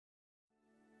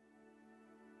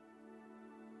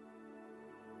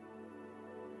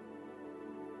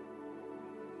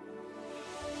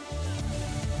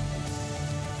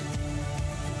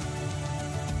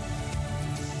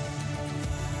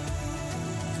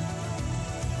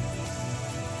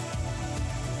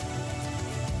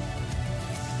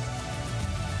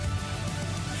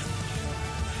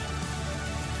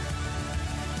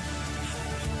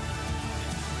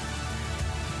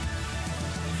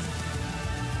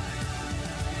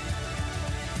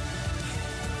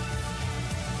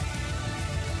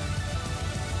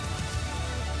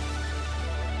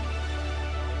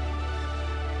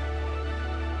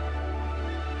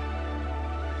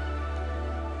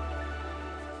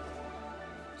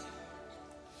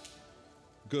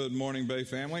Good morning, Bay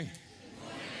family. Good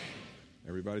morning.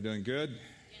 Everybody doing good?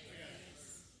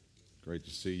 Yes. Great to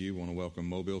see you. Want to welcome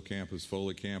Mobile Campus,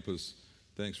 Foley Campus.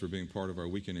 Thanks for being part of our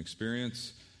weekend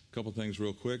experience. A couple things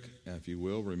real quick, if you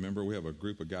will. Remember, we have a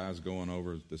group of guys going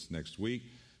over this next week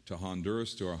to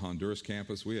Honduras, to our Honduras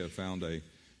campus. We have found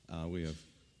we have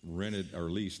rented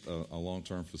or leased a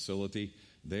long-term facility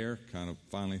there. Kind of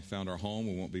finally found our home.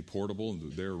 We won't be portable.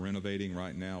 They're renovating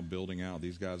right now, building out.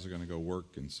 These guys are going to go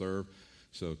work and serve.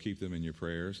 So keep them in your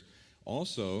prayers.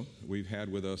 Also, we've had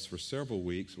with us for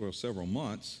several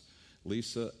months,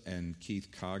 Lisa and Keith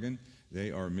Coggin.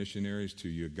 They are missionaries to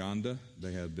Uganda.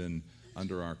 They have been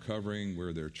under our covering.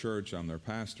 We're their church. I'm their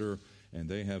pastor. And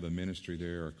they have a ministry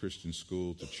there, a Christian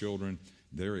school to children.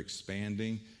 They're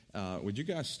expanding. Would you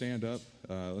guys stand up?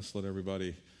 Let's let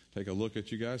everybody take a look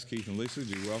at you guys. Keith and Lisa,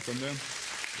 do you welcome them?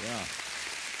 Yeah.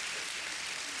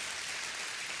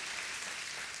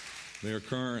 They are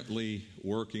currently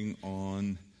working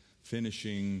on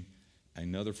finishing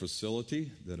another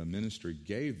facility that a ministry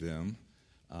gave them,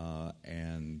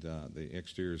 and the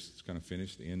exterior is going to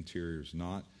finish, the interior is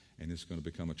not, and it's going to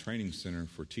become a training center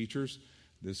for teachers.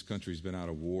 This country's been out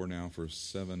of war now for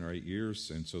 7 or 8 years,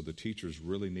 and so the teachers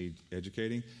really need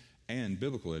educating and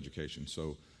biblical education.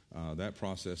 So that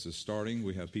process is starting.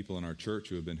 We have people in our church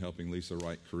who have been helping Lisa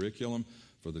write curriculum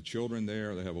for the children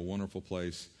there. They have a wonderful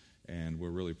place, and we're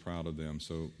really proud of them.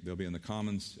 So they'll be in the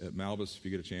Commons at Malbus. If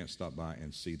you get a chance, stop by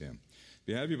and see them. If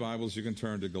you have your Bibles, you can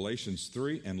turn to Galatians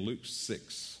 3 and Luke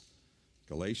 6.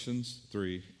 Galatians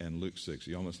 3 and Luke 6.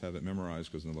 You almost have it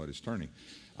memorized because nobody's turning.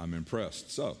 I'm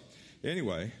impressed. So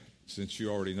anyway, since you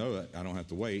already know it, I don't have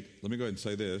to wait. Let me go ahead and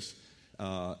say this.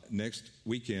 Next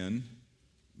weekend,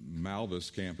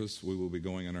 Malbus campus, we will be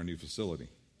going in our new facility.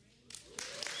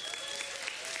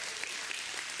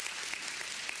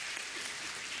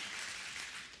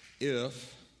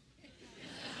 If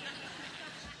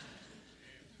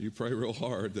you pray real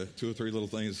hard that 2 or 3 little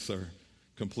things are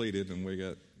completed and we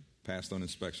get passed on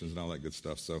inspections and all that good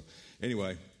stuff. So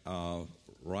anyway,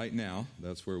 right now,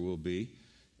 that's where we'll be.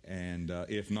 And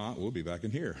if not, we'll be back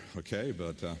in here, okay?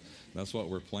 But that's what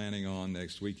we're planning on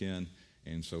next weekend.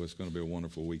 And so it's going to be a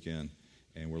wonderful weekend,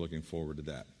 and we're looking forward to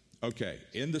that. Okay,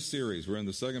 in the series, we're in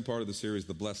the second part of the series,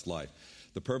 The Blessed Life.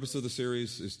 The purpose of the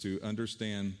series is to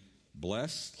understand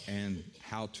blessed and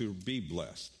how to be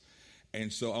blessed.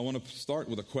 And so I want to start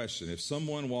with a question. If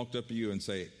someone walked up to you and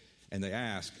they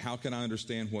ask, how can I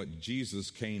understand what Jesus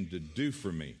came to do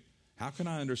for me? How can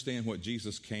I understand what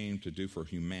Jesus came to do for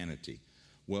humanity?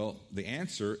 Well, the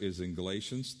answer is in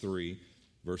Galatians 3,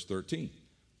 verse 13.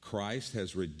 Christ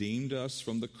has redeemed us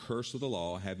from the curse of the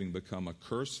law, having become a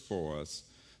curse for us.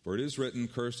 For it is written,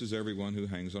 cursed is everyone who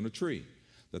hangs on a tree,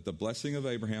 that the blessing of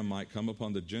Abraham might come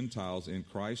upon the Gentiles in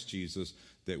Christ Jesus,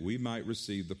 that we might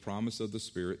receive the promise of the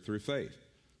Spirit through faith.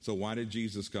 So why did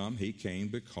Jesus come? He came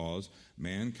because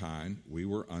mankind, we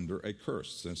were under a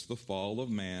curse. Since the fall of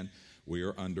man, we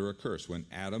are under a curse. When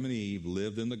Adam and Eve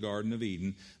lived in the Garden of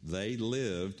Eden, they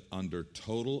lived under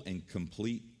total and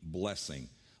complete blessing.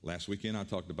 Last weekend, I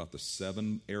talked about the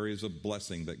 7 areas of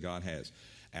blessing that God has.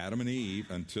 Adam and Eve,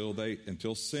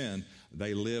 until sin,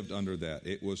 they lived under that.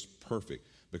 It was perfect.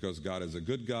 Because God is a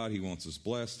good God. He wants us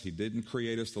blessed. He didn't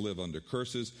create us to live under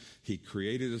curses. He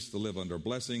created us to live under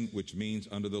blessing, which means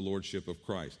under the lordship of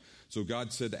Christ. So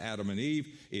God said to Adam and Eve,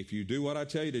 if you do what I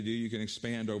tell you to do, you can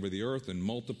expand over the earth and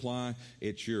multiply.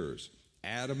 It's yours.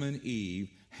 Adam and Eve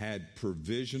had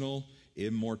provisional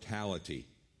immortality.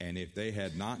 And if they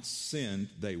had not sinned,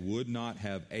 they would not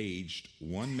have aged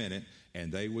 1 minute,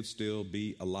 and they would still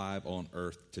be alive on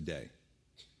earth today.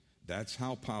 That's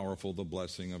how powerful the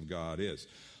blessing of God is.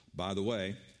 By the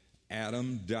way,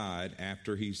 Adam died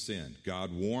after he sinned.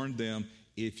 God warned them,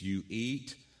 if you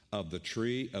eat of the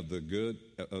tree of the good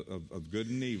of good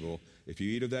and evil, if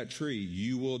you eat of that tree,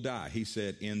 you will die. He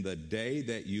said, in the day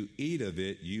that you eat of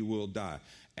it, you will die.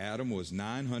 Adam was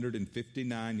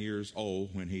 959 years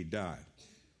old when he died.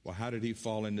 Well, how did he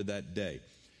fall into that day?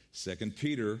 2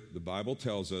 Peter, the Bible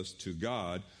tells us, to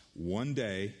God, 1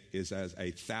 day is as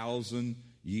 1,000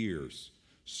 years.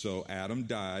 So Adam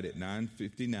died at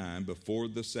 959 before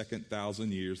the second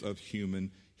 1,000 years of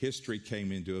human history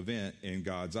came into event in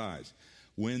God's eyes.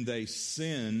 When they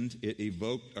sinned, it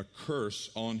evoked a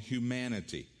curse on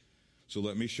humanity. So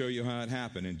let me show you how it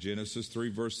happened. In Genesis 3,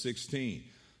 verse 16,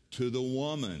 to the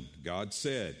woman, God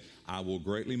said, I will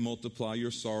greatly multiply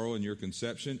your sorrow and your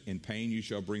conception. In pain you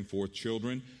shall bring forth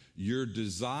children. Your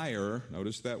desire,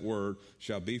 notice that word,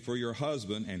 shall be for your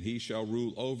husband, and he shall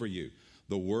rule over you.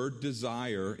 The word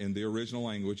desire in the original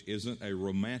language isn't a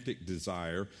romantic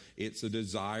desire. It's a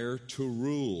desire to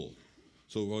rule.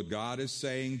 So what God is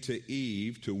saying to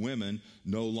Eve, to women,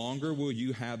 no longer will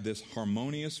you have this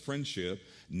harmonious friendship.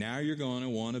 Now you're going to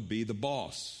want to be the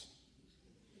boss.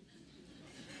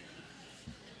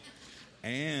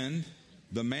 And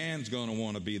the man's going to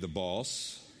want to be the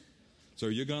boss. So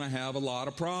you're going to have a lot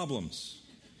of problems.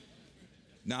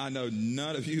 Now, I know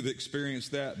none of you have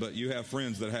experienced that, but you have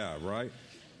friends that have, right?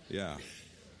 Yeah.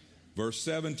 Verse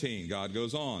 17, God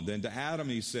goes on. Then to Adam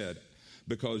he said,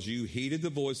 because you heeded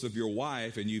the voice of your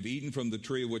wife, and you've eaten from the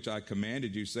tree which I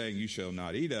commanded you, saying, you shall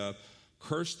not eat of,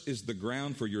 cursed is the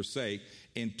ground for your sake.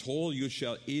 In toil you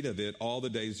shall eat of it all the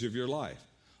days of your life.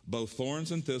 Both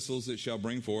thorns and thistles it shall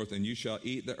bring forth, and you shall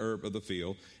eat the herb of the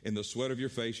field. In the sweat of your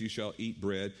face you shall eat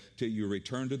bread, till you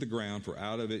return to the ground, for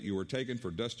out of it you were taken,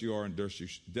 for dust you are, and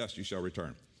dust you shall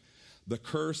return. The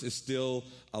curse is still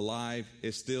alive,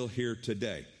 is still here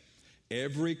today.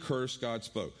 Every curse God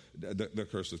spoke, the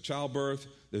curse of childbirth,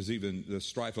 there's even the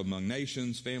strife among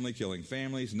nations, family killing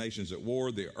families, nations at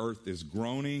war, the earth is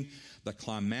groaning. The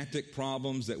climatic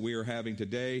problems that we are having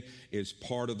today is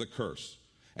part of the curse.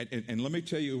 And let me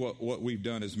tell you what we've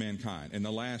done as mankind. In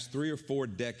the last 3 or 4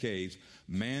 decades,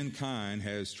 mankind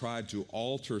has tried to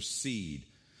alter seed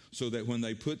so that when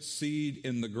they put seed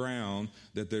in the ground,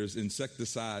 that there's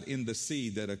insecticide in the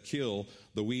seed that'll kill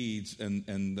the weeds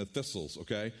and the thistles,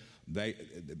 okay?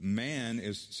 Man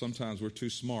is, sometimes we're too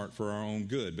smart for our own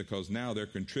good, because now they're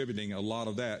contributing a lot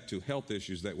of that to health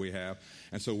issues that we have.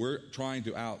 And so we're trying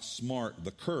to outsmart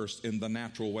the curse in the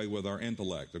natural way with our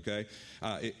intellect, okay?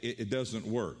 It doesn't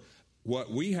work.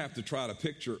 What we have to try to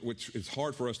picture, which is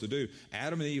hard for us to do,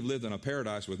 Adam and Eve lived in a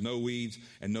paradise with no weeds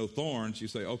and no thorns. You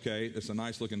say, okay, it's a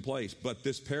nice looking place. But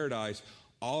this paradise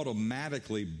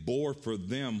automatically bore for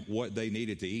them what they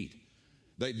needed to eat.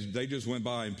 They just went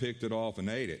by and picked it off and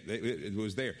ate it. It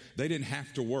was there. They didn't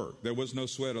have to work. There was no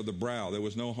sweat of the brow. There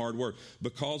was no hard work.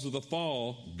 Because of the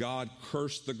fall, God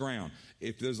cursed the ground.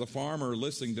 If there's a farmer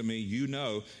listening to me, you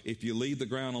know if you leave the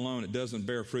ground alone, it doesn't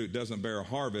bear fruit, doesn't bear a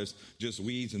harvest, just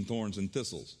weeds and thorns and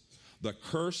thistles. The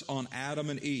curse on Adam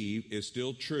and Eve is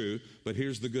still true, but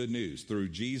here's the good news. Through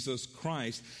Jesus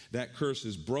Christ, that curse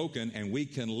is broken, and we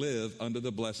can live under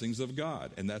the blessings of God.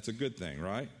 And that's a good thing,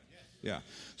 right? Yeah.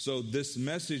 So this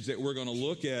message that we're going to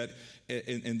look at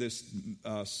in this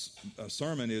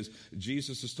sermon is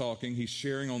Jesus is talking. He's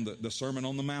sharing on the Sermon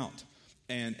on the Mount.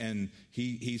 And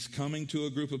he's coming to a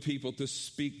group of people to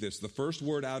speak this. The first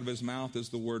word out of his mouth is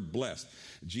the word blessed.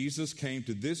 Jesus came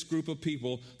to this group of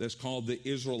people that's called the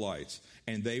Israelites,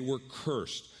 and they were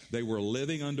cursed. They were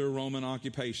living under Roman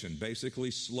occupation, basically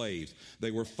slaves.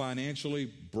 They were financially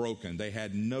broken. They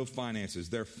had no finances.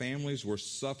 Their families were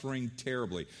suffering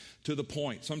terribly, to the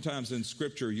point, sometimes in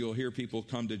Scripture, you'll hear people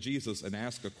come to Jesus and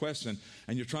ask a question,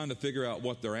 and you're trying to figure out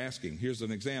what they're asking. Here's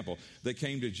an example. They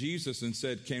came to Jesus and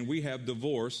said, can we have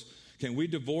divorce? Can we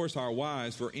divorce our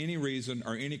wives for any reason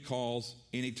or any cause,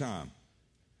 any time?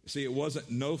 See, it wasn't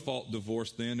no-fault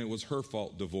divorce then. It was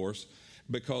her-fault divorce.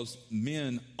 Because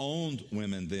men owned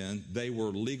women then, they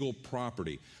were legal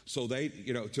property. So they,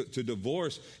 to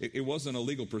divorce, it wasn't a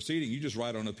legal proceeding. You just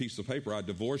write on a piece of paper, I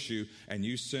divorce you, and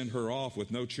you send her off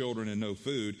with no children and no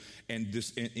food and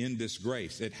in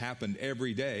disgrace. It happened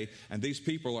every day. And these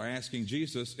people are asking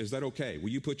Jesus, is that okay? Will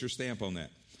you put your stamp on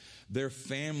that? Their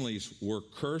families were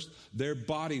cursed. Their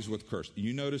bodies were cursed.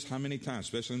 You notice how many times,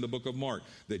 especially in the book of Mark,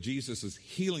 that Jesus is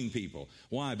healing people.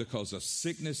 Why? Because of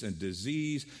sickness and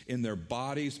disease in their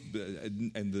bodies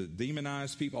and the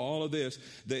demonized people, all of this.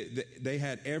 They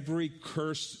had every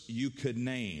curse you could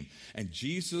name. And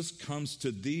Jesus comes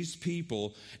to these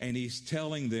people and he's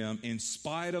telling them, in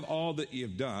spite of all that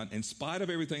you've done, in spite of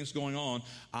everything that's going on,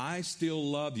 I still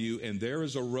love you, and there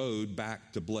is a road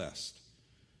back to blessed.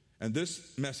 And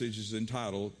this message is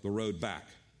entitled, The Road Back.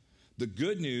 The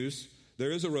good news, there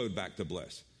is a road back to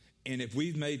bless. And if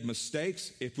we've made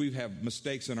mistakes, if we have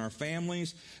mistakes in our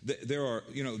families, there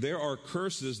are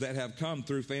curses that have come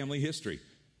through family history.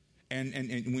 And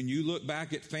when you look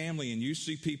back at family and you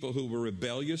see people who were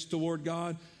rebellious toward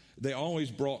God, they always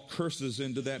brought curses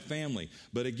into that family.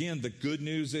 But again, the good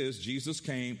news is Jesus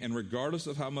came, and regardless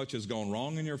of how much has gone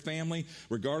wrong in your family,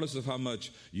 regardless of how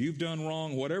much you've done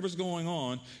wrong, whatever's going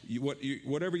on,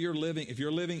 whatever you're living, if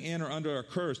you're living in or under a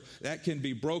curse, that can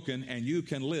be broken and you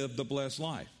can live the blessed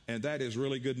life. And that is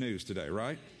really good news today,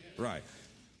 right? Right.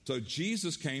 So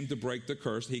Jesus came to break the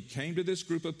curse. He came to this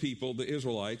group of people, the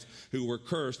Israelites, who were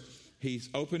cursed. He's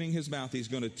opening his mouth. He's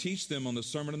going to teach them on the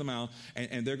Sermon on the Mount,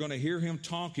 and they're going to hear him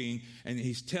talking, and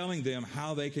he's telling them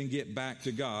how they can get back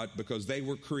to God because they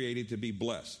were created to be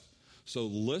blessed. So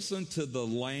listen to the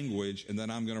language, and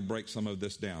then I'm going to break some of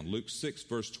this down. Luke 6,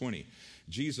 verse 20.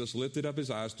 Jesus lifted up his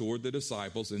eyes toward the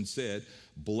disciples and said,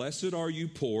 "Blessed are you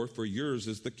poor, for yours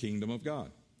is the kingdom of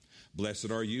God. Blessed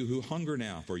are you who hunger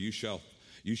now, for you shall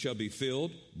be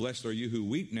filled. Blessed are you who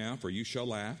weep now, for you shall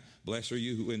laugh. Blessed are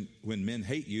you who, when men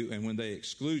hate you and when they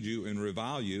exclude you and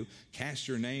revile you, cast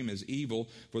your name as evil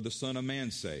for the Son of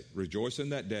Man's sake. Rejoice in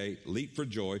that day, leap for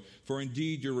joy, for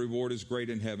indeed your reward is great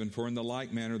in heaven, for in the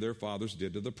like manner their fathers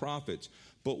did to the prophets.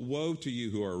 But woe to you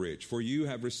who are rich, for you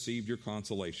have received your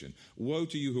consolation. Woe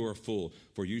to you who are full,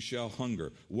 for you shall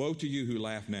hunger. Woe to you who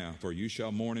laugh now, for you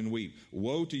shall mourn and weep.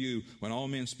 Woe to you when all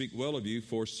men speak well of you,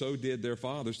 for so did their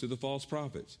fathers to the false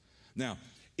prophets." Now,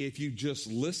 if you just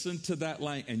listen to that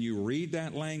and you read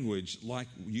that language like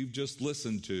you've just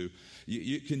listened to,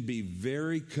 it can be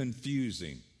very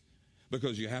confusing,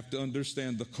 because you have to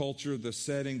understand the culture, the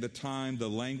setting, the time, the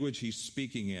language he's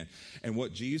speaking in. And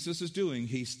what Jesus is doing,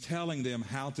 he's telling them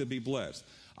how to be blessed.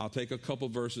 I'll take a couple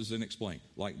verses and explain.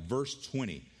 Like verse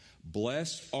 20.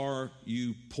 "Blessed are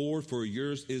you poor, for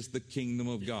yours is the kingdom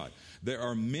of God." There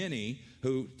are many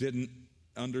who didn't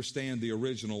understand the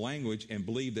original language and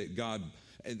believe that God,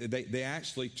 they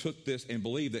actually took this and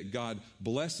believe that God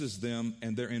blesses them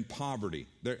and they're in poverty.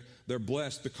 They're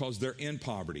blessed because they're in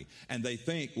poverty. And they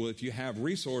think, well, if you have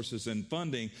resources and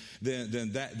funding,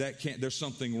 then that can't, there's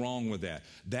something wrong with that.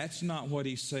 That's not what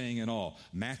he's saying at all.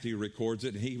 Matthew records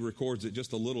it, and he records it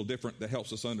just a little different that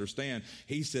helps us understand.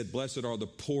 He said, "Blessed are the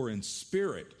poor in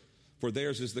spirit, for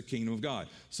theirs is the kingdom of God."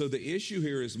 So the issue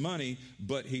here is money,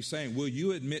 but he's saying, will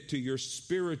you admit to your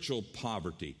spiritual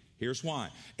poverty? Here's why.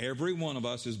 Every one of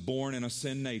us is born in a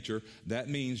sin nature. That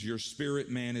means your spirit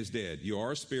man is dead. You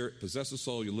are a spirit, possess a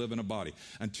soul, you live in a body.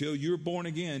 Until you're born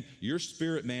again, your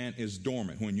spirit man is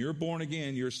dormant. When you're born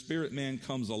again, your spirit man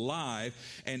comes alive,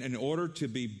 and in order to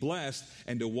be blessed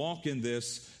and to walk in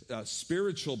this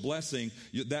spiritual blessing,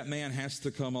 that man has to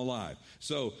come alive.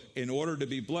 So in order to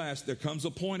be blessed, there comes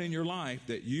a point in your life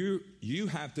that you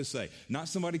have to say, not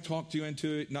somebody talked you into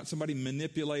it, not somebody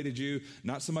manipulated you,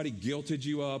 not somebody guilted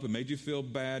you up and made you feel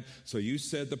bad, so you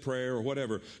said the prayer or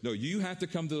whatever. No, you have to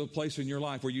come to the place in your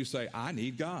life where you say, "I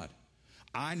need God.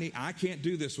 I can't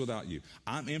do this without you.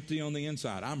 I'm empty on the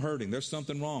inside. I'm hurting. There's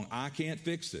something wrong. I can't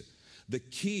fix it." The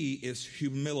key is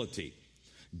humility.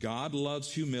 God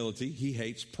loves humility. He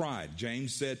hates pride.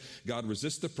 James said, God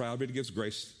resists the proud, but he gives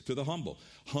grace to the humble.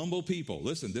 Humble people.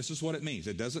 Listen, this is what it means.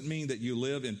 It doesn't mean that you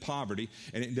live in poverty,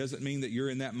 and it doesn't mean that you're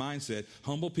in that mindset.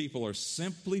 Humble people are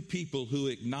simply people who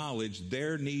acknowledge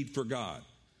their need for God.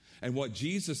 And what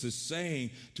Jesus is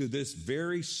saying to this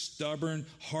very stubborn,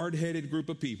 hard-headed group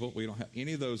of people, we don't have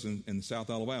any of those in South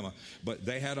Alabama, but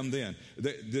they had them then.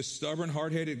 This stubborn,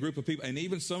 hard-headed group of people, and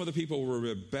even some of the people were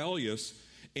rebellious.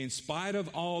 In spite of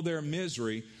all their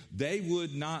misery, they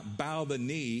would not bow the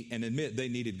knee and admit they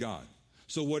needed God.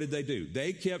 So what did they do?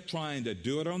 They kept trying to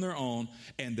do it on their own,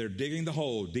 and they're digging the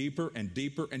hole deeper and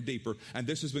deeper and deeper. And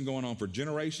this has been going on for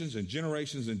generations and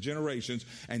generations and generations.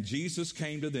 And Jesus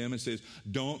came to them and says,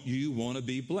 don't you want to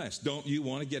be blessed? Don't you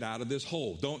want to get out of this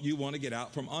hole? Don't you want to get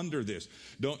out from under this?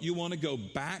 Don't you want to go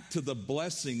back to the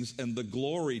blessings and the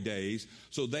glory days?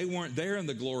 So they weren't there in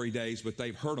the glory days, but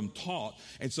they've heard them taught.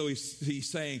 And so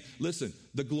he's saying, listen,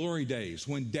 the glory days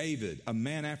when David, a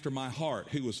man after my heart,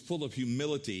 who was full of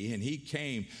humility, and he came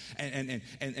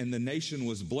and the nation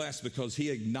was blessed because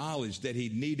he acknowledged that he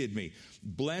needed me.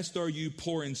 Blessed are you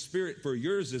poor in spirit, for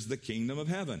yours is the kingdom of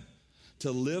heaven.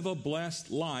 To live a blessed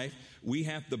life, we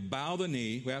have to bow the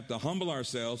knee, we have to humble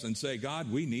ourselves and say,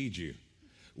 God, we need you.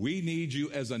 We need you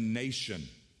as a nation.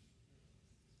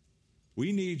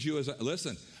 We need you as a,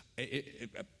 listen,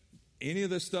 any of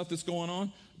this stuff that's going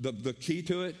on, the key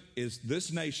to it is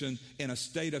this nation in a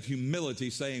state of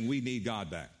humility saying we need God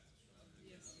back.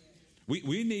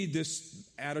 We need this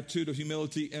attitude of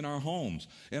humility in our homes,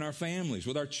 in our families,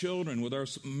 with our children, with our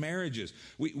marriages.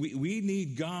 We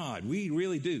need God. We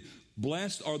really do.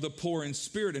 Blessed are the poor in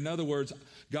spirit. In other words,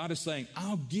 God is saying,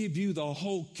 I'll give you the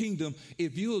whole kingdom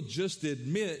if you'll just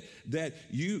admit that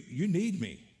you need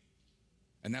me.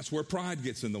 And that's where pride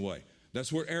gets in the way.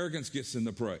 That's where arrogance gets in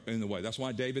the way. That's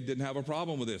why David didn't have a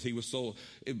problem with this. He was so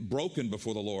broken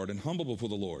before the Lord and humble before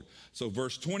the Lord. So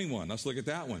verse 21, let's look at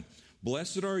that one.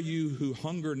 Blessed are you who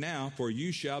hunger now, for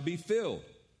you shall be filled.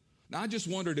 Now, I just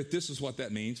wondered if this is what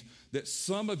that means, that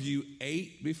some of you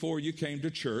ate before you came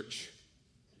to church.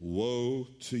 Woe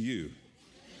to you.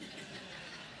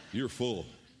 You're full.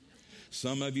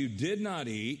 Some of you did not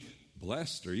eat.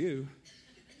 Blessed are you,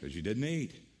 because you didn't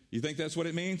eat. You think that's what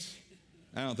it means?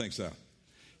 I don't think so.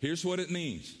 Here's what it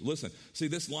means. Listen, see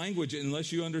this language,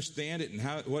 unless you understand it and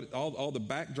what all the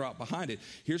backdrop behind it,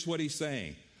 here's what he's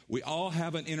saying. We all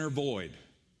have an inner void.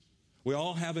 We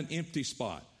all have an empty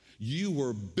spot. You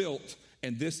were built,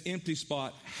 and this empty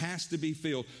spot has to be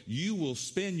filled. You will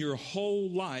spend your whole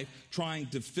life trying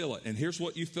to fill it. And here's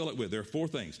what you fill it with. There are 4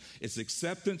 things. It's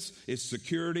acceptance, it's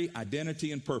security,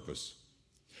 identity, and purpose.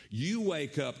 You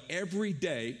wake up every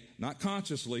day, not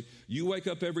consciously, you wake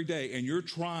up every day and you're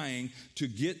trying to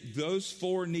get those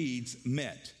 4 needs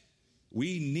met.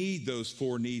 We need those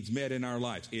 4 needs met in our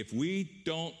lives. If we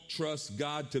don't trust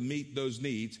God to meet those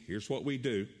needs, here's what we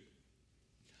do.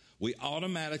 We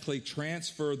automatically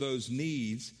transfer those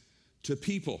needs to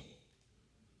people,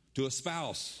 to a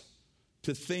spouse,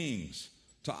 to things,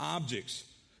 to objects.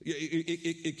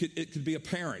 It could be a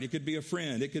parent. It could be a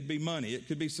friend. It could be money. It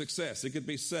could be success. It could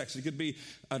be sex. It could be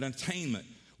an attainment.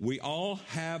 We all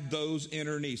have those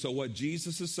inner needs. So what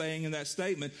Jesus is saying in that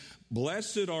statement,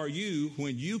 blessed are you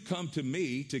when you come to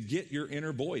me to get your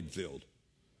inner void filled.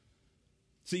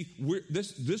 See,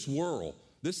 this world,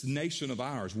 this nation of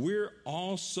ours, we're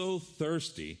all so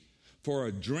thirsty for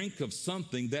a drink of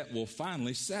something that will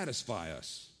finally satisfy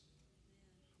us.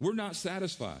 We're not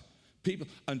satisfied.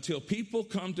 Until people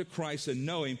come to Christ and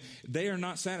know Him, they are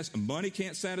not satisfied. Money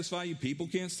can't satisfy you. People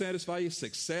can't satisfy you.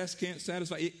 Success can't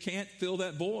satisfy you. It can't fill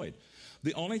that void.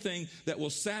 The only thing that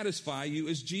will satisfy you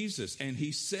is Jesus. And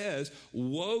He says,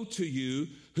 woe to you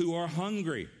who are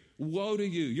hungry. Woe to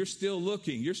you. You're still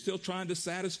looking. You're still trying to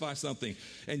satisfy something.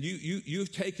 And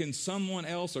you've taken someone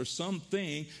else or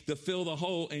something to fill the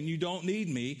hole, and you don't need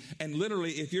me. And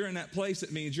literally, if you're in that place,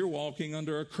 it means you're walking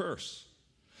under a curse.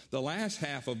 The last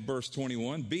half of verse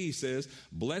 21b says,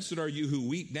 blessed are you who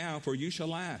weep now, for you shall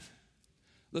laugh.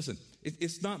 Listen,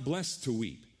 it's not blessed to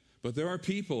weep. But there are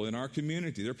people in our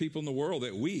community, there are people in the world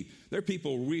that weep. There are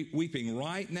people weeping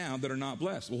right now that are not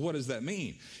blessed. Well, what does that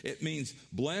mean? It means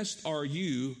blessed are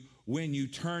you when you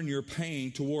turn your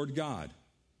pain toward God,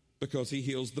 because He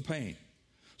heals the pain.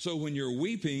 So when you're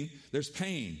weeping, there's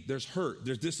pain, there's hurt,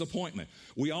 there's disappointment.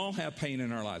 We all have pain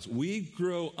in our lives. We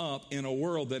grow up in a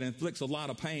world that inflicts a lot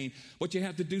of pain, but you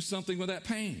have to do something with that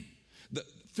pain. The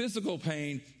physical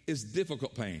pain is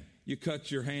difficult pain. You cut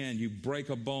your hand, you break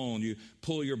a bone, you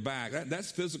pull your back.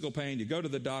 That's physical pain. You go to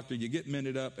the doctor, you get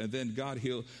mended up, and then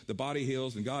the body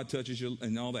heals, and God touches you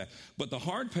and all that. But the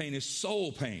hard pain is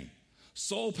soul pain.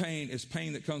 Soul pain is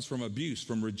pain that comes from abuse,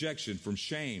 from rejection, from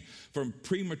shame, from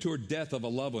premature death of a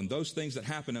loved one, those things that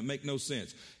happen that make no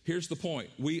sense. Here's the point.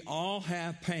 We all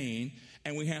have pain,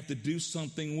 and we have to do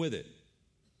something with it.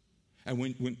 And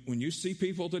when you see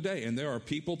people today, and there are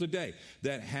people today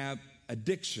that have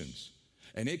addictions,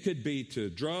 and it could be to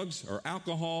drugs or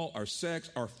alcohol or sex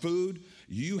or food.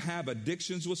 You have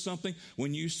addictions with something.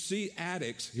 When you see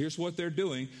addicts, here's what they're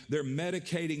doing. They're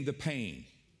medicating the pain.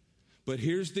 But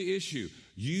here's the issue.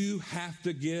 You have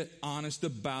to get honest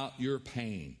about your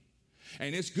pain.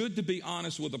 And it's good to be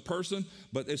honest with a person,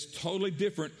 but it's totally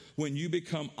different when you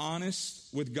become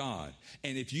honest with God.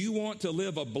 And if you want to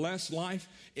live a blessed life,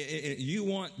 you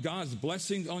want God's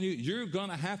blessings on you, you're going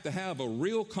to have a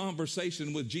real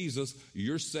conversation with Jesus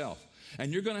yourself.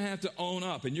 And you're going to have to own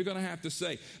up, and you're going to have to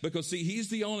say, because see, He's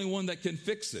the only one that can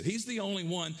fix it. He's the only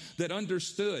one that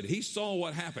understood. He saw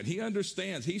what happened. He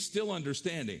understands. He's still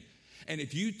understanding. And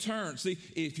if you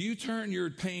turn your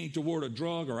pain toward a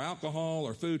drug or alcohol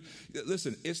or food,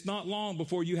 listen, it's not long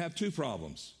before you have 2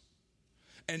 problems.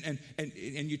 And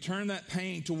you turn that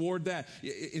pain toward that.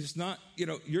 It's not,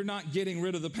 you're not getting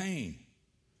rid of the pain.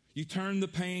 You turn the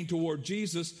pain toward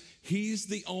Jesus. He's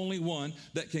the only one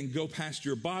that can go past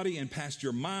your body and past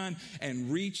your mind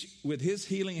and reach with His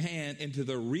healing hand into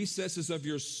the recesses of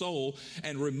your soul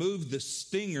and remove the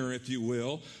stinger, if you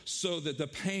will, so that the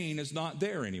pain is not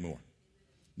there anymore.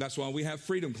 That's why we have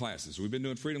freedom classes. We've been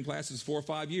doing freedom classes 4 or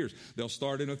 5 years. They'll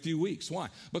start in a few weeks. Why?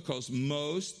 Because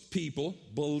most people,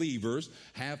 believers,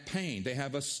 have pain. They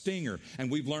have a stinger, and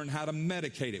we've learned how to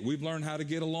medicate it. We've learned how to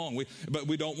get along. But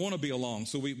we don't want to be along,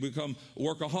 so we become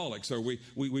workaholics, or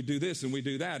we do this and we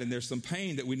do that, and there's some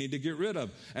pain that we need to get rid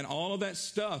of. And all of that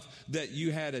stuff that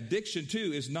you had addiction to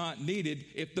is not needed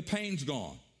if the pain's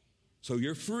gone. So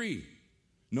you're free.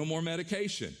 No more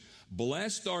medication.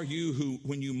 Blessed are you who,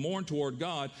 when you mourn toward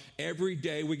God, every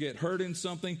day we get hurt in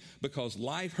something because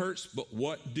life hurts, but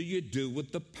what do you do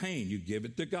with the pain? You give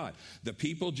it to God. The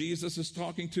people Jesus is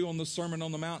talking to on the Sermon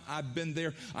on the Mount, I've been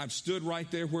there. I've stood right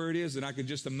there where it is, and I could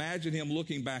just imagine Him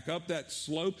looking back up that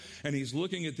slope, and He's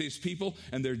looking at these people,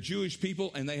 and they're Jewish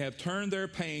people, and they have turned their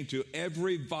pain to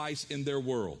every vice in their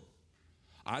world.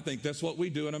 I think that's what we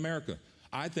do in America.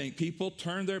 I think people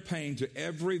turn their pain to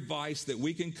every vice that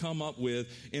we can come up with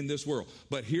in this world.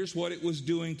 But here's what it was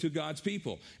doing to God's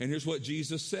people. And here's what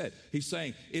Jesus said. He's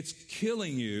saying, it's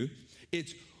killing you,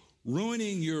 it's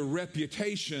ruining your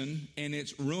reputation, and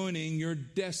it's ruining your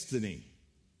destiny.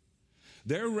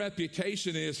 Their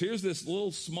reputation is, here's this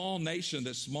little small nation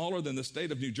that's smaller than the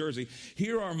state of New Jersey.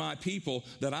 Here are my people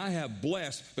that I have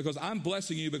blessed, because I'm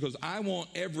blessing you because I want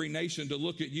every nation to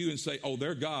look at you and say, oh,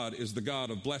 their God is the God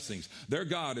of blessings. Their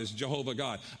God is Jehovah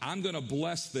God. I'm going to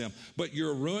bless them. But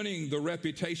you're ruining the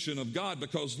reputation of God,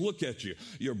 because look at you.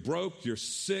 You're broke. You're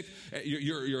sick.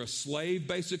 You're a slave,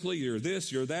 basically. You're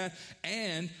this, you're that.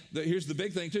 And here's the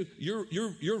big thing, too.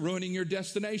 You're ruining your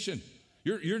destination.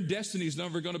 Your destiny is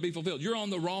never going to be fulfilled. You're on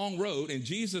the wrong road, and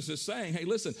Jesus is saying, hey,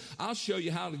 listen, I'll show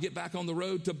you how to get back on the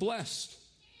road to blessed.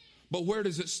 But where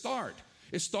does it start?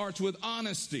 It starts with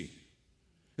honesty.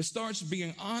 It starts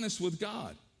being honest with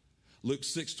God. Luke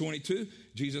 6:22,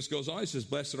 Jesus goes on, he says,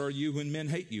 blessed are you when men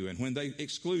hate you, and when they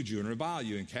exclude you and revile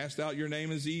you and cast out your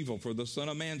name as evil for the Son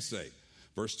of Man's sake.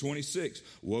 Verse 26,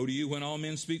 woe to you when all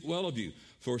men speak well of you,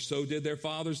 for so did their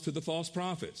fathers to the false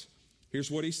prophets. Here's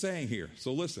what he's saying here.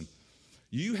 So listen.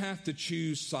 You have to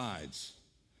choose sides.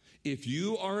 If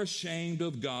you are ashamed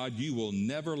of God, you will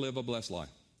never live a blessed life.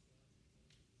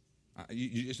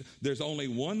 There's only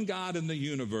one God in the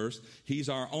universe. He's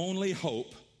our only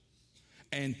hope.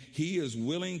 And he is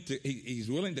willing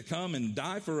to come and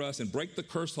die for us and break the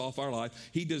curse off our life.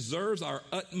 He deserves our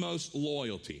utmost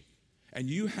loyalty. And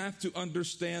you have to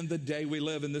understand the day we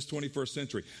live in this 21st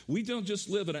century. We don't just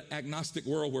live in an agnostic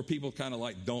world where people kind of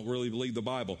like don't really believe the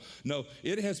Bible. No,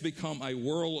 it has become a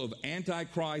world of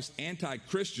anti-Christ,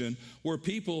 anti-Christian, where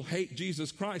people hate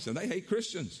Jesus Christ and they hate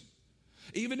Christians.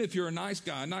 Even if you're a nice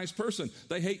guy, a nice person,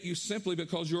 they hate you simply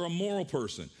because you're a moral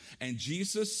person. And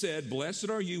Jesus said, blessed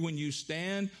are you when you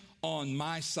stand on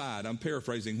my side. I'm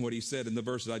paraphrasing what he said in the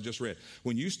verses I just read.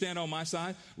 When you stand on my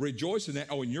side, rejoice in that.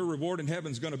 Oh, and your reward in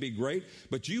heaven is going to be great,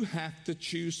 but you have to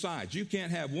choose sides. You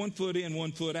can't have one foot in,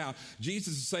 one foot out.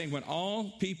 Jesus is saying when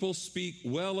all people speak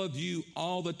well of you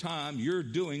all the time, you're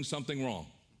doing something wrong.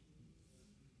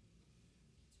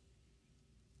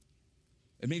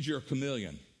 It means you're a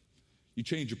chameleon. You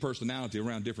change your personality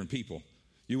around different people.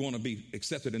 You want to be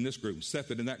accepted in this group,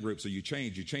 accepted in that group, so you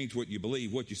change what you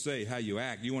believe, what you say, how you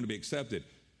act. You want to be accepted.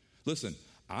 Listen,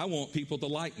 I want people to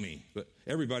like me, but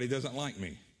everybody doesn't like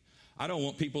me. I don't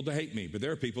want people to hate me, but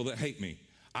there are people that hate me.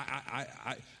 I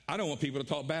don't want people to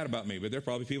talk bad about me, but there are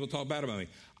probably people that talk bad about me.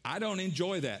 I don't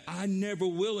enjoy that. I never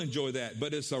will enjoy that,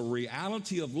 but it's a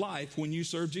reality of life when you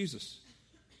serve Jesus.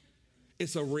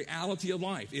 It's a reality of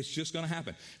life. It's just going to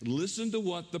happen. Listen to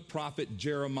what the prophet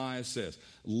Jeremiah says.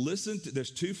 There's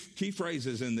two key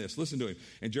phrases in this. Listen to him.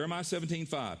 In Jeremiah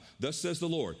 17:5, thus says the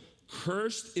Lord,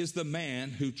 cursed is the man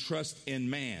who trusts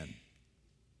in man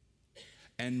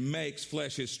and makes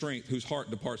flesh his strength, whose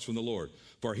heart departs from the Lord.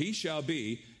 For he shall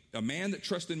be a man that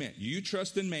trusts in man. You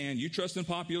trust in man. You trust in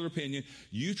popular opinion.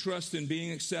 You trust in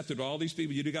being accepted. All these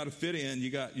people, you got to fit in.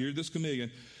 You're this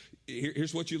chameleon.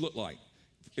 Here's what you look like.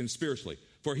 And spiritually,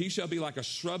 for he shall be like a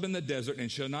shrub in the desert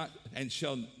and shall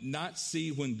not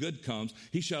see when good comes.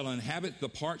 He shall inhabit the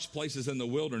parched places in the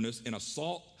wilderness in a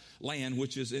salt land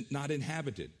which is not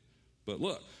inhabited. But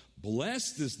look,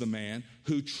 blessed is the man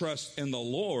who trusts in the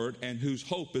Lord and whose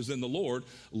hope is in the Lord.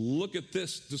 Look at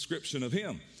this description of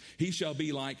him. He shall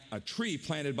be like a tree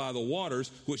planted by the waters,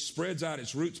 which spreads out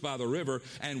its roots by the river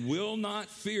and will not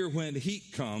fear when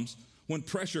heat comes, when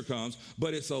pressure comes,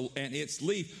 but its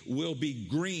leaf will be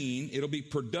green, it'll be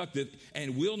productive,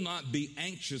 and will not be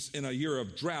anxious in a year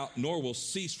of drought, nor will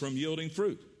cease from yielding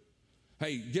fruit.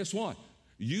 Hey, guess what?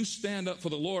 You stand up for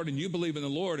the Lord and you believe in the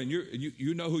Lord and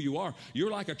you know who you are.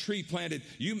 You're like a tree planted.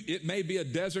 It may be a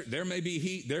desert. There may be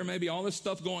heat. There may be all this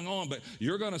stuff going on, but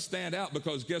you're going to stand out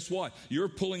because guess what? You're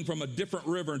pulling from a different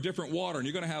river and different water, and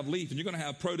you're going to have leaf and you're going to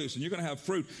have produce and you're going to have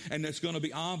fruit, and it's going to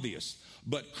be obvious.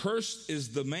 But cursed is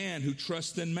the man who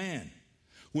trusts in man.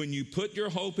 When you put your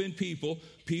hope in people,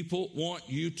 people want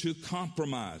you to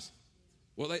compromise.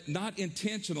 Well, not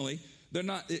intentionally. They're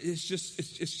not. It's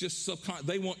just subconscious.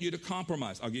 They want you to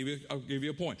compromise. I'll give you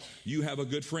a point. You have a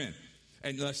good friend,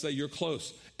 and let's say you're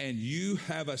close, and you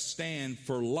have a stand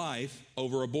for life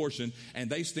over abortion, and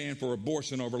they stand for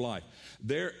abortion over life.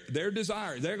 Their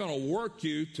desire, they're going to work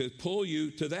you to pull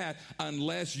you to that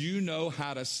unless you know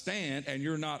how to stand, and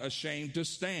you're not ashamed to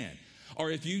stand.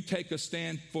 Or if you take a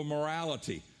stand for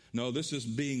morality. No, this is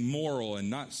being moral and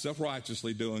not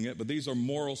self-righteously doing it, but these are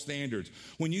moral standards.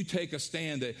 When you take a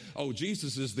stand that,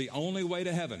 Jesus is the only way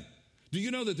to heaven. Do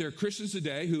you know that there are Christians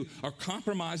today who are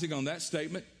compromising on that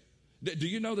statement? Do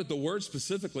you know that the word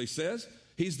specifically says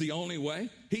he's the only way?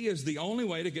 He is the only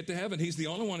way to get to heaven. He's the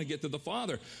only one to get to the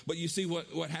Father. But you see,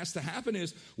 what has to happen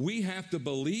is we have to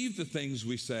believe the things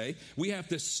we say. We have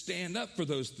to stand up for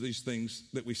these things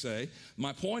that we say.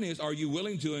 My point is, are you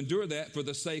willing to endure that for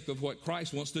the sake of what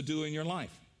Christ wants to do in your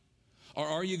life? Or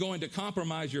are you going to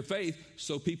compromise your faith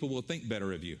so people will think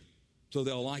better of you, so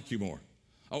they'll like you more?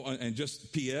 Oh, and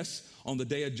just P.S., on the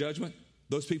day of judgment,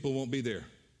 those people won't be there.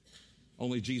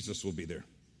 Only Jesus will be there.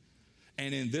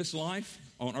 And in this life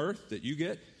on earth that you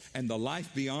get and the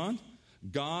life beyond,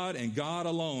 God and God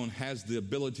alone has the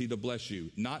ability to bless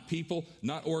you. Not people,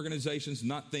 not organizations,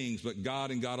 not things, but God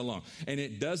and God alone. And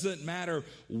it doesn't matter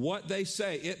what they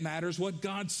say. It matters what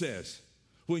God says.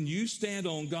 When you stand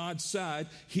on God's side,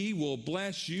 He will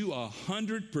bless you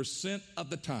 100% of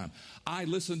the time. I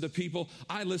listen to people,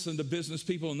 I listen to business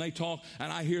people, and they talk,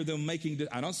 and I hear them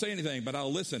I don't say anything, but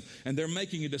I'll listen, and they're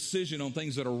making a decision on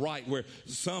things that are right, where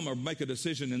some are make a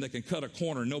decision and they can cut a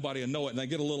corner and nobody will know it, and they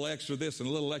get a little extra this and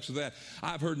a little extra that.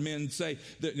 I've heard men say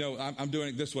that, I'm doing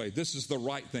it this way. This is the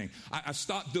right thing. I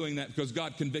stopped doing that because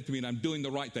God convicted me and I'm doing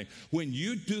the right thing. When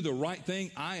you do the right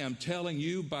thing, I am telling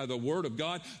you by the word of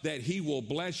God that He will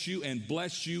bless you and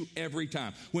bless you every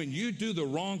time. When you do the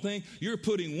wrong thing, you're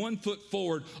putting one foot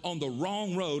forward on the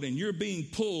wrong road, and you're being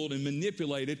pulled and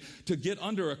manipulated to get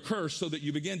under a curse so that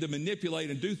you begin to manipulate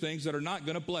and do things that are not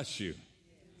going to bless you.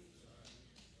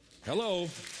 Hello.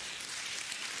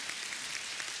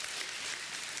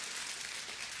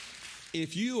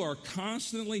 If you are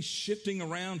constantly shifting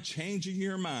around, changing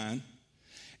your mind,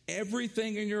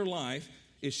 everything in your life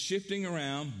is shifting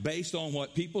around based on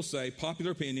what people say,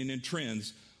 popular opinion, and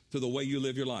trends to the way you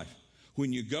live your life.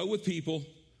 When you go with people,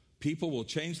 people will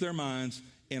change their minds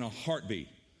in a heartbeat.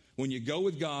 When you go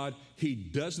with God, He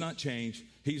does not change.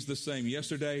 He's the same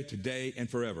yesterday, today, and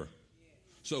forever.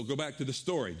 So go back to the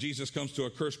story. Jesus comes to a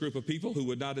cursed group of people who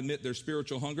would not admit their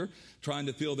spiritual hunger, trying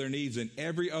to fill their needs in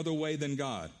every other way than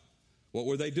God. What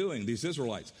were they doing, these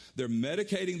Israelites? They're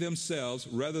medicating themselves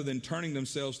rather than turning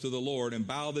themselves to the Lord and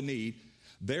bow the knee.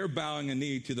 They're bowing a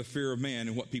knee to the fear of man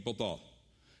and what people thought.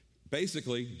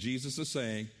 Basically, Jesus is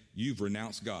saying, you've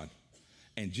renounced God.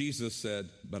 And Jesus said,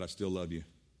 but I still love you.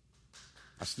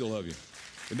 I still love you.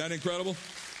 Isn't that incredible?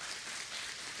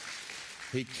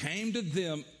 He came to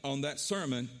them on that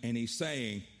sermon and He's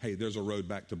saying, hey, there's a road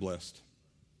back to blessed.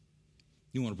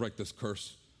 You want to break this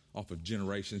curse off of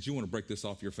generations. You want to break this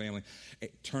off your family.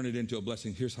 Turn it into a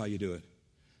blessing. Here's how you do it.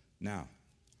 Now,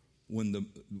 when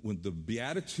the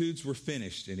Beatitudes were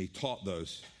finished and He taught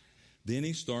those, then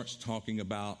He starts talking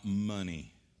about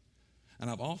money. And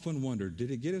I've often wondered,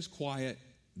 did it get as quiet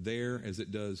there as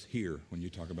it does here when you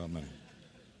talk about money?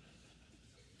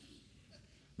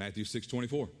 Matthew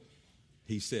 6:24.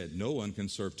 He said, no one can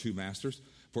serve two masters,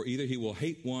 for either he will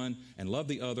hate one and love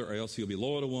the other, or else he'll be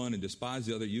loyal to one and despise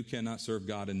the other. You cannot serve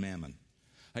God and mammon.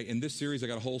 Hey, in this series, I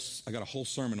got a whole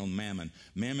sermon on mammon.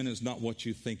 Mammon is not what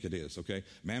you think it is, okay?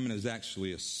 Mammon is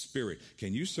actually a spirit.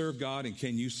 Can you serve God and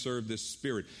can you serve this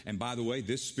spirit? And by the way,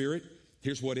 this spirit,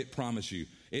 here's what it promises you.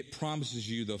 It promises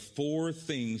you the four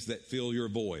things that fill your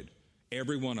void.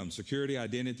 Every one of them, security,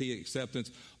 identity, acceptance,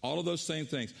 all of those same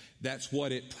things. That's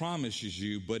what it promises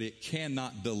you, but it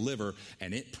cannot deliver.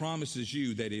 And it promises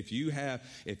you that if you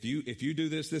do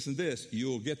this, and this,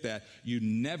 you'll get that. You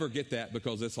never get that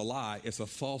because it's a lie. It's a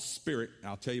false spirit.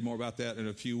 I'll tell you more about that in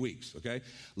a few weeks, okay?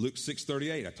 Luke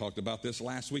 6:38. I talked about this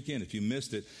last weekend. If you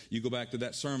missed it, you go back to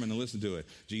that sermon and listen to it.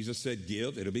 Jesus said,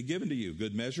 give, it'll be given to you.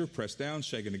 Good measure, pressed down,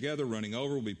 shaken together, running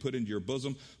over, will be put into your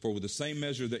bosom. For with the same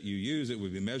measure that you use, it will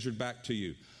be measured back to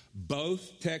you.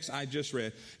 Both texts I just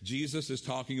read, Jesus is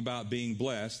talking about being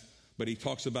blessed, but He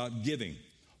talks about giving.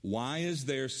 Why is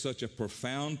there such a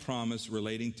profound promise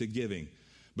relating to giving?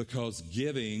 Because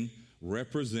giving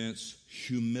represents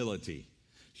humility.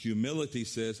 Humility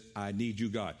says, I need you,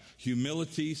 God.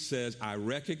 Humility says, I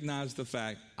recognize the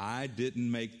fact I didn't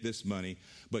make this money,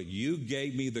 but you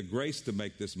gave me the grace to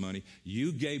make this money.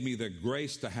 You gave me the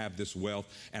grace to have this wealth,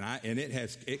 and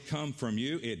it come from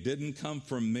you. It didn't come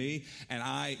from me, and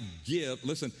I give.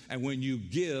 Listen, and when you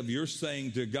give, you're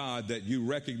saying to God that you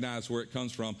recognize where it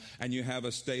comes from, and you have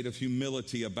a state of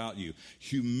humility about you.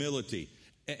 Humility.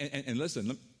 And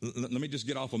listen, let me just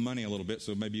get off of money a little bit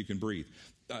so maybe you can breathe.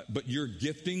 But your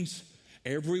giftings,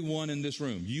 everyone in this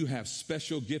room, you have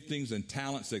special giftings and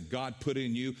talents that God put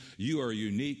in you. You are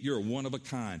unique. You're one of a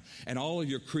kind. And all of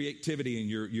your creativity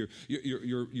and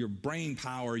your brain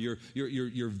power, your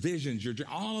visions,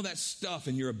 all of that stuff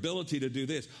and your ability to do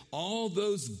this, all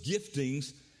those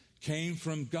giftings came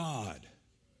from God.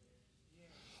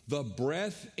 The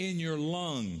breath in your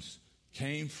lungs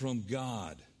came from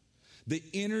God. The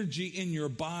energy in your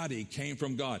body came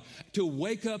from God. To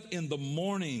wake up in the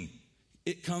morning,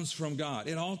 it comes from God.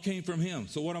 It all came from Him.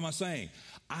 So what am I saying?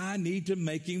 I need to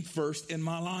make Him first in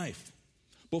my life.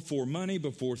 Before money,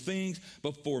 before things,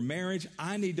 before marriage,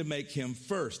 I need to make Him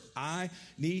first. I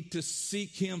need to seek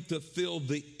Him to fill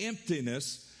the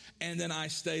emptiness and then I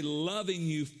stay loving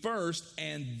you first,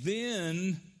 and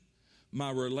then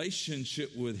my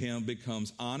relationship with him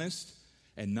becomes honest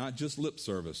and not just lip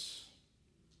service.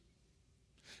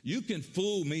 You can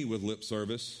fool me with lip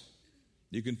service.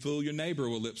 You can fool your neighbor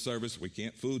with lip service. We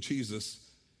can't fool Jesus.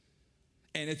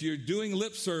 And if you're doing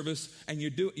lip service and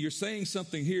you're saying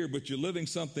something here, but you're living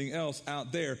something else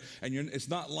out there, and it's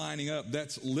not lining up,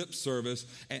 that's lip service.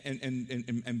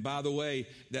 And by the way,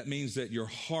 that means that your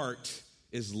heart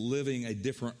is living a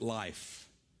different life.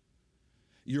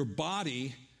 Your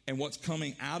body and what's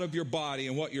coming out of your body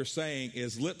and what you're saying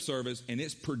is lip service, and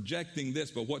it's projecting this,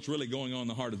 but what's really going on in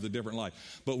the heart is a different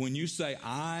life. But when you say,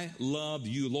 I love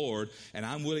you, Lord, and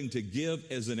I'm willing to give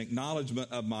as an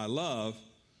acknowledgement of my love,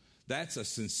 that's a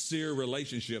sincere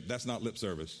relationship. That's not lip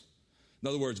service. In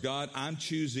other words, God, I'm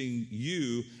choosing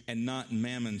you and not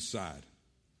Mammon's side.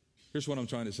 Here's what I'm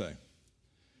trying to say.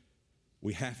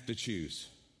 We have to choose.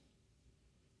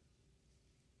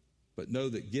 But know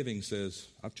that giving says,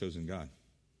 I've chosen God.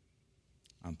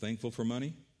 I'm thankful for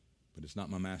money, but it's not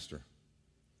my master.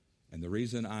 And the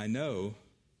reason I know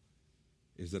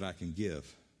is that I can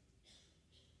give.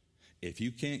 If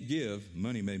you can't give,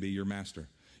 money may be your master.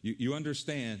 You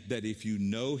understand that if you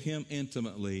know him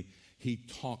intimately, he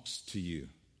talks to you.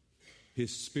 His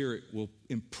spirit will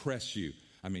impress you.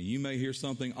 I mean, you may hear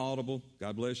something audible.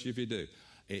 God bless you if you do.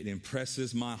 It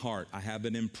impresses my heart. I have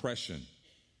an impression.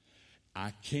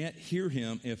 I can't hear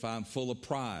him if I'm full of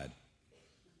pride.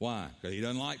 Why? Because he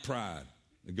doesn't like pride.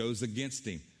 It goes against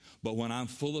him. But when I'm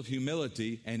full of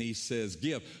humility and he says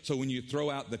give. So when you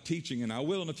throw out the teaching, and I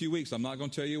will in a few weeks, I'm not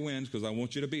going to tell you when because I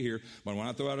want you to be here. But when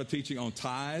I throw out a teaching on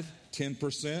tithe,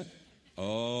 10%,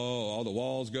 all the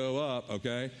walls go up,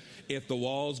 okay? If the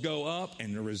walls go up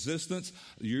and the resistance,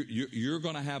 you're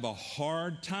going to have a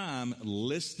hard time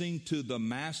listening to the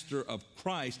master of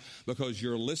Christ because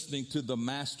you're listening to the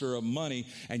master of money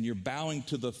and you're bowing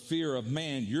to the fear of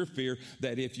man, your fear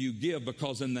that if you give,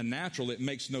 because in the natural it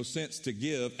makes no sense to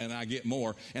give and I get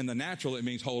more. In the natural it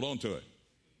means hold on to it.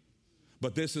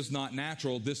 But this is not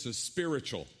natural, this is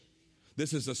spiritual.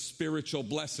 This is a spiritual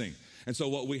blessing. And so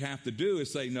what we have to do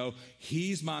is say, no,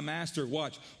 he's my master.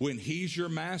 Watch, when he's your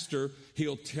master,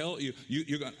 he'll tell you,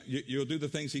 you'll do the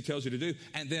things he tells you to do.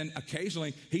 And then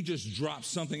occasionally he just drops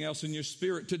something else in your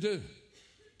spirit to do,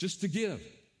 just to give.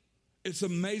 It's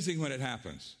amazing when it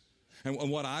happens.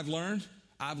 And what I've learned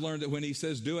that when he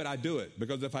says do it, I do it.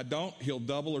 Because if I don't, he'll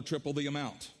double or triple the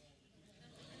amount.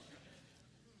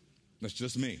 That's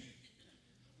just me.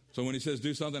 So when he says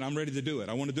do something, I'm ready to do it.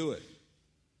 I want to do it.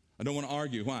 I don't want to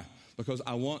argue. Why? Because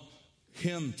I want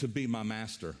him to be my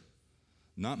master.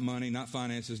 Not money, not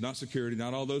finances, not security,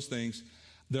 not all those things.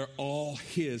 They're all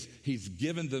his. He's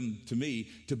given them to me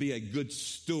to be a good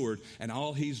steward. And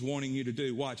all he's wanting you to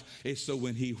do, watch, is so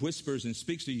when he whispers and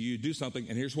speaks to you, you do something.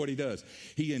 And here's what he does.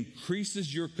 He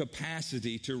increases your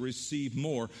capacity to receive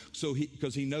more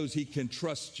because he knows he can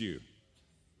trust you.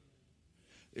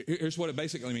 Here's what it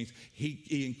basically means.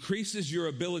 He increases your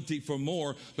ability for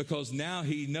more because now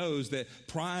he knows that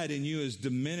pride in you is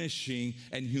diminishing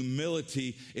and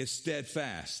humility is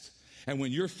steadfast. And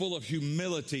when you're full of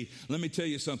humility, let me tell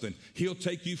you something. He'll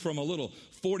take you from a little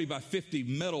 40 by 50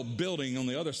 metal building on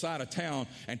the other side of town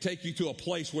and take you to a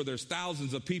place where there's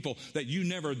thousands of people that you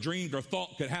never dreamed or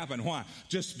thought could happen. Why?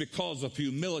 Just because of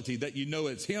humility, that you know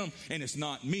it's him and it's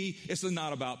not me. It's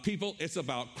not about people. It's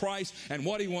about Christ and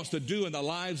what he wants to do in the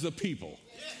lives of people.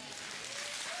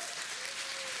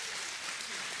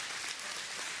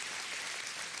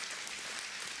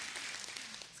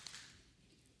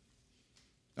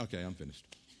 Okay, I'm finished.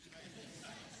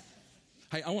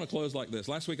 Hey, I want to close like this.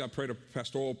 Last week I prayed a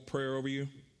pastoral prayer over you.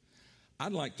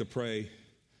 I'd like to pray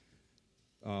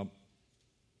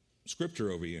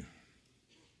scripture over you.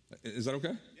 Is that okay?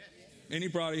 Yes.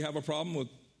 Anybody have a problem with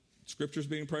scriptures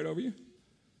being prayed over you?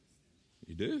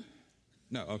 You do?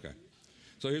 No, okay.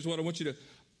 So here's what I want you to,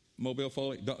 Mobile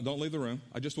Foley, don't leave the room.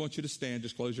 I just want you to stand,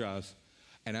 just close your eyes.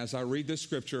 And as I read this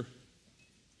scripture,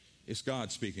 it's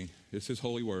God speaking. It's his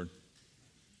holy word.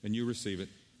 And you receive it.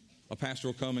 A pastor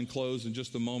will come and close in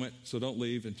just a moment, so don't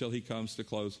leave until he comes to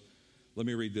close. Let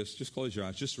me read this. Just close your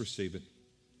eyes. Just receive it.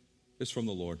 It's from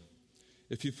the Lord.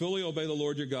 If you fully obey the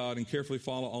Lord your God and carefully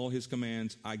follow all his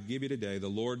commands, I give you today, the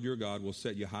Lord your God will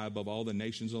set you high above all the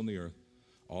nations on the earth.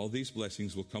 All these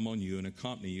blessings will come on you and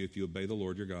accompany you if you obey the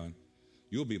Lord your God.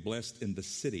 You will be blessed in the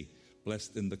city,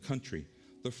 blessed in the country.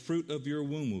 The fruit of your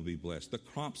womb will be blessed. The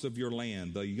crops of your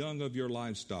land, the young of your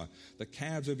livestock, the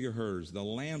calves of your herds, the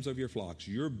lambs of your flocks,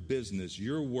 your business,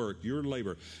 your work, your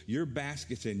labor, your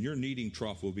baskets and your kneading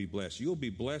trough will be blessed. You'll be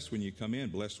blessed when you come in,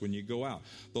 blessed when you go out.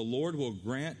 The Lord will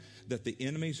grant that the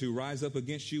enemies who rise up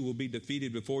against you will be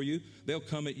defeated before you. They'll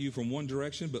come at you from one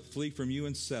direction, but flee from you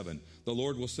in seven. The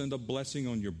Lord will send a blessing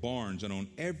on your barns and on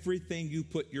everything you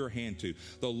put your hand to.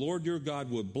 The Lord your God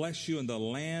will bless you in the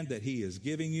land that he is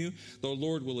giving you. The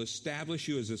Lord will establish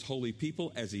you as his holy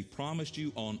people as he promised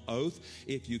you on oath.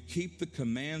 If you keep the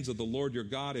commands of the Lord your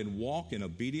God and walk in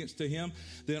obedience to him,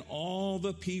 then all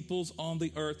the peoples on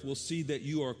the earth will see that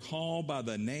you are called by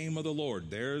the name of the Lord.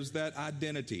 There's that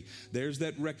identity. There's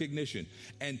that recognition.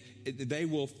 And they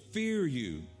will fear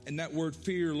you. And that word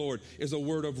fear, Lord, is a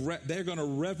word of, they're going to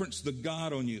reverence the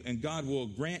God on you. And God will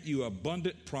grant you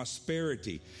abundant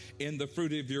prosperity in the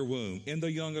fruit of your womb, in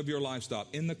the young of your livestock,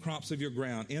 in the crops of your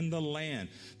ground, in the land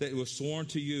that was sworn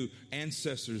to you,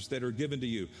 ancestors that are given to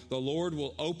you. The Lord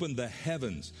will open the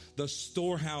heavens, the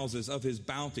storehouses of his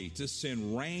bounty, to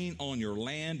send rain on your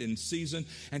land in season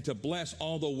and to bless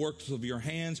all the works of your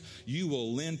hands. You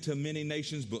will lend to many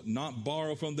nations, but not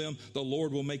borrow from them. The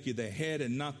Lord will make you the head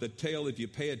and not the tail if you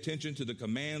pay attention to the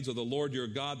commands of the Lord your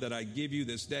God that I give you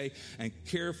this day and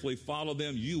carefully follow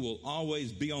them. You will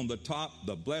always be on the top,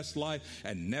 the blessed life,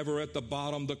 and never at the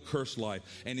bottom, the cursed life.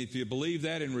 And if you believe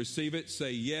that and receive it,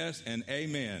 say yes and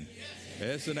amen.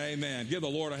 Yes and amen. Give the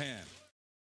Lord a hand.